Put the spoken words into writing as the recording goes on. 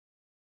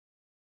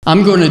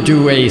I'm going to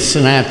do a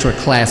Sinatra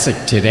classic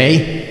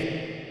today.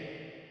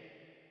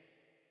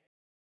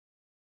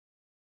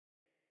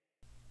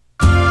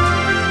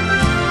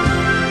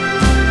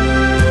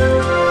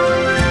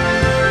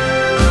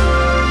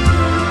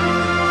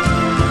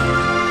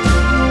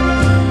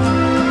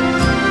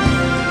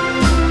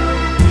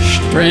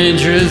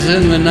 Strangers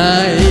in the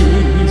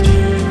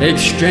night,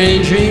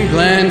 exchanging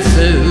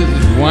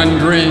glances,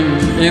 wondering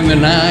in the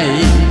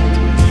night,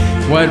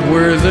 what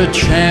were the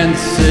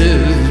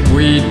chances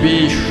we'd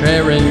be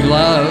sharing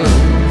love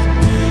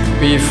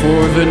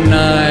before the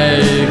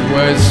night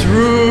was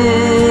through.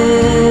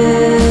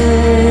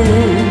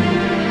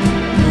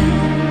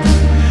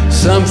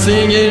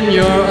 Something in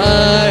your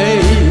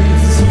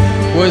eyes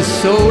was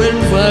so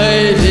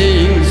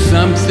inviting,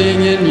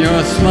 something in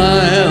your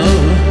smile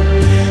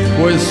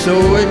was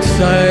so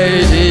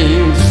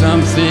exciting,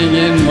 something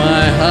in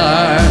my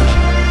heart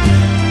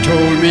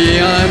told me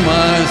I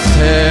must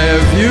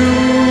have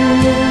you.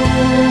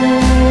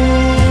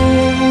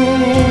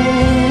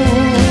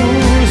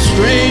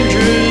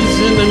 Strangers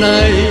in the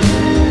night,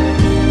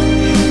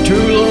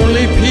 two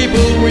lonely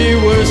people, we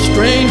were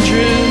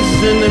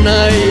strangers in the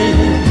night,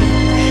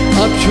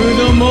 up to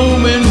the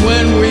moment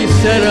when we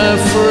said our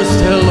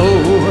first hello.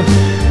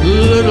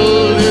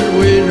 Little did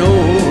we know,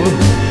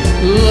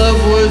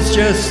 love was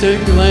just a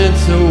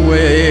glance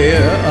away,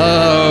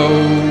 a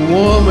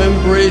warm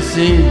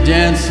embracing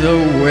dance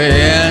away.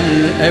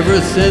 And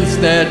ever since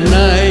that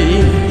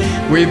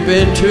night we've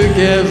been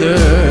together,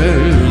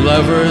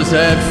 lovers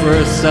at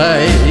first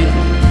sight,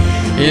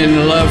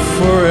 in love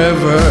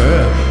forever.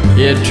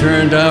 It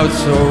turned out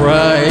so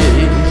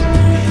right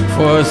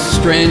for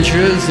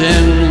strangers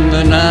in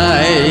the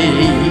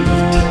night.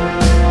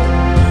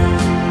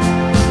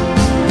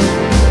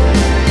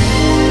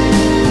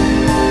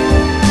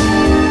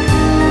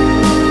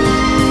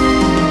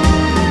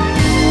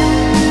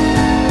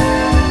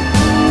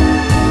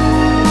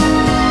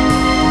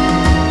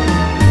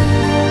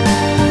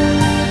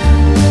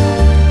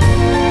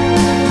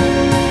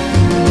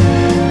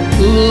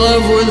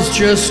 Love was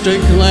just a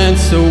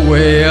glance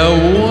away, a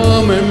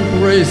warm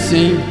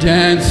embracing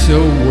dance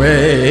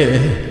away.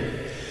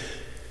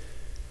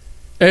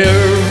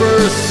 Ever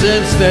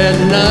since that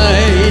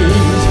night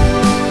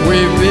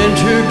we've been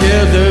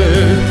together,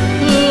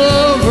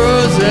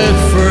 lovers at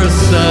first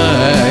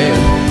sight,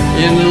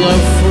 in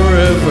love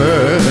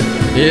forever.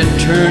 It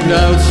turned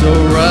out so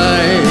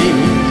right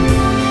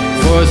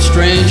for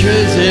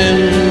strangers in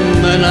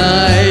the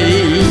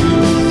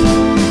night.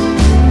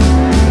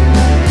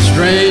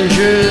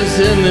 Strangers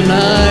in the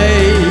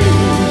night.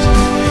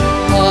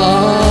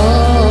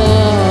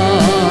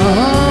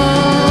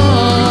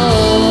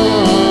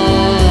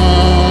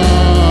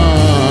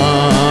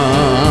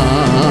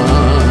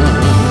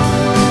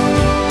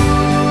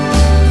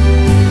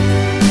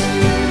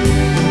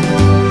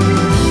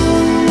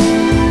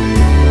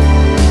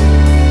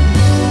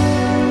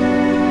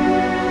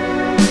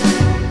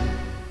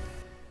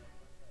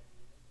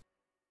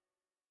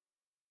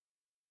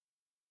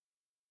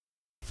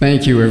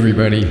 Thank you,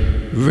 everybody,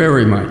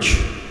 very much.